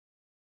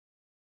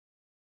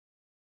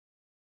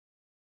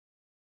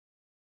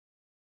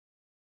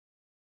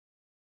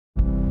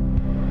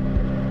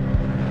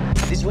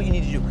is what you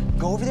need to do.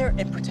 Go over there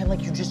and pretend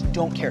like you just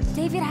don't care.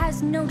 David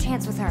has no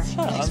chance with her.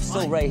 Oh, I'm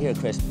still right here,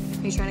 Chris.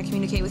 Are you trying to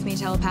communicate with me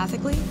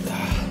telepathically?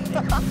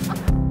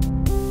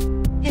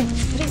 Hey,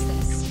 what is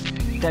this?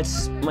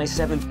 That's my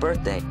 7th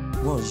birthday.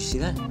 Whoa, did you see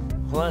that?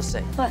 Hold on a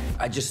sec. What?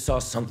 I just saw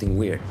something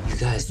weird. You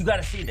guys, you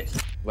gotta see this.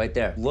 Right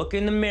there. Look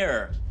in the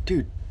mirror.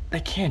 Dude,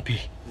 that can't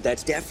be.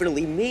 That's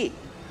definitely me.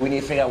 We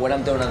need to figure out what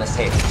I'm doing on this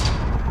tape.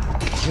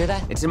 You hear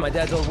that? It's in my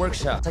dad's old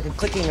workshop. It's like a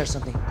clicking or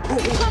something.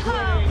 What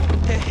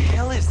the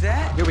hell is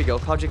that? Here we go,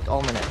 Project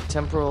Almanac.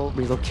 Temporal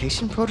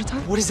relocation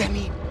prototype? What does that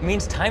mean? It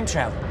means time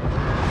travel.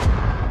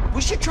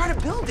 We should try to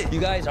build it. You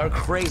guys are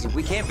crazy.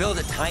 We can't build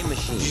a time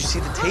machine. Did you see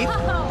the tape?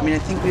 I mean, I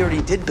think we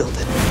already did build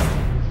it.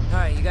 All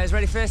right, you guys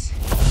ready for this?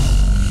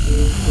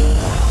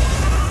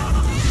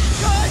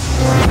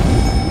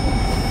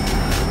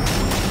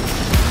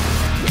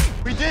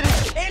 We did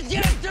it! It's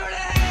yesterday!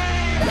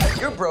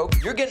 You're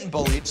broke, you're getting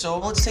bullied, so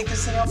let's take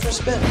this thing out for a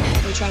spin.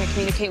 Are you trying to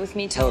communicate with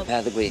me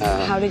Telepathically.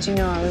 How did you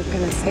know I was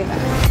gonna say that?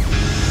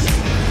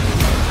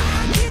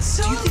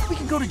 Do you think we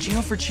can go to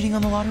jail for cheating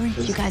on the lottery?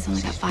 You guys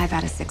only got 5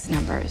 out of 6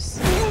 numbers.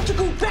 We have to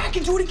go back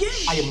and do it again.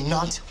 I am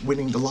not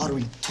winning the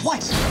lottery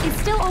twice. It's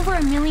still over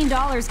 $1 million,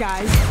 guys.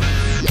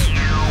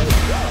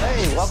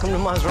 Hey, welcome to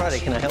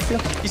Maserati. Can I help you?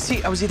 You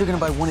see, I was either gonna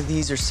buy one of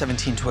these or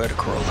 17 Toyota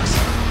Corollas.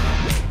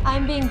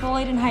 I'm being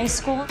bullied in high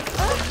school.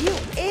 Oh, you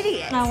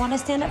idiot! And I want to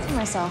stand up for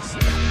myself.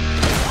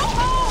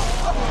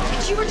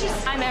 You were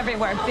just... I'm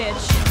everywhere,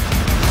 bitch.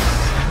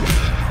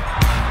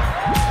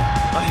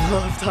 I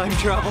love time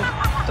travel.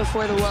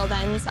 Before the world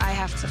ends, I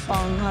have to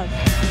fall in love.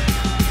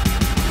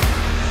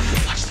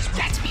 Watch this.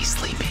 That's me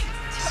sleeping.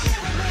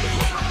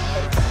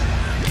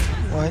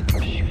 What?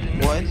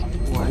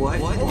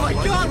 Oh my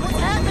God, what's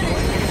happening?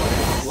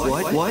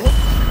 What?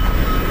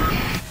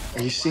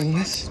 Are you seeing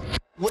this?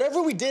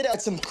 Whatever we did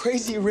had some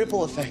crazy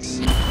ripple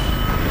effects.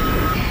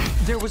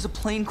 There was a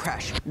plane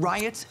crash,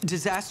 riots,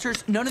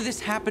 disasters. None of this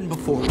happened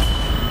before.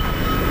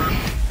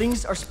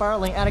 Things are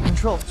spiraling out of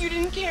control. You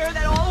didn't care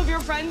that all of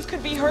your friends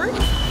could be hurt?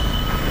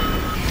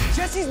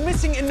 Jesse's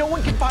missing and no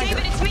one can find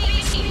David, her. it's me.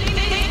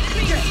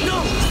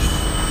 No!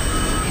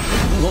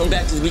 I'm going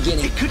back to the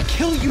beginning. It could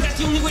kill you. That's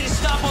the only way to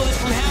stop all this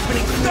from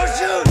happening. Don't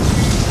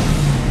shoot!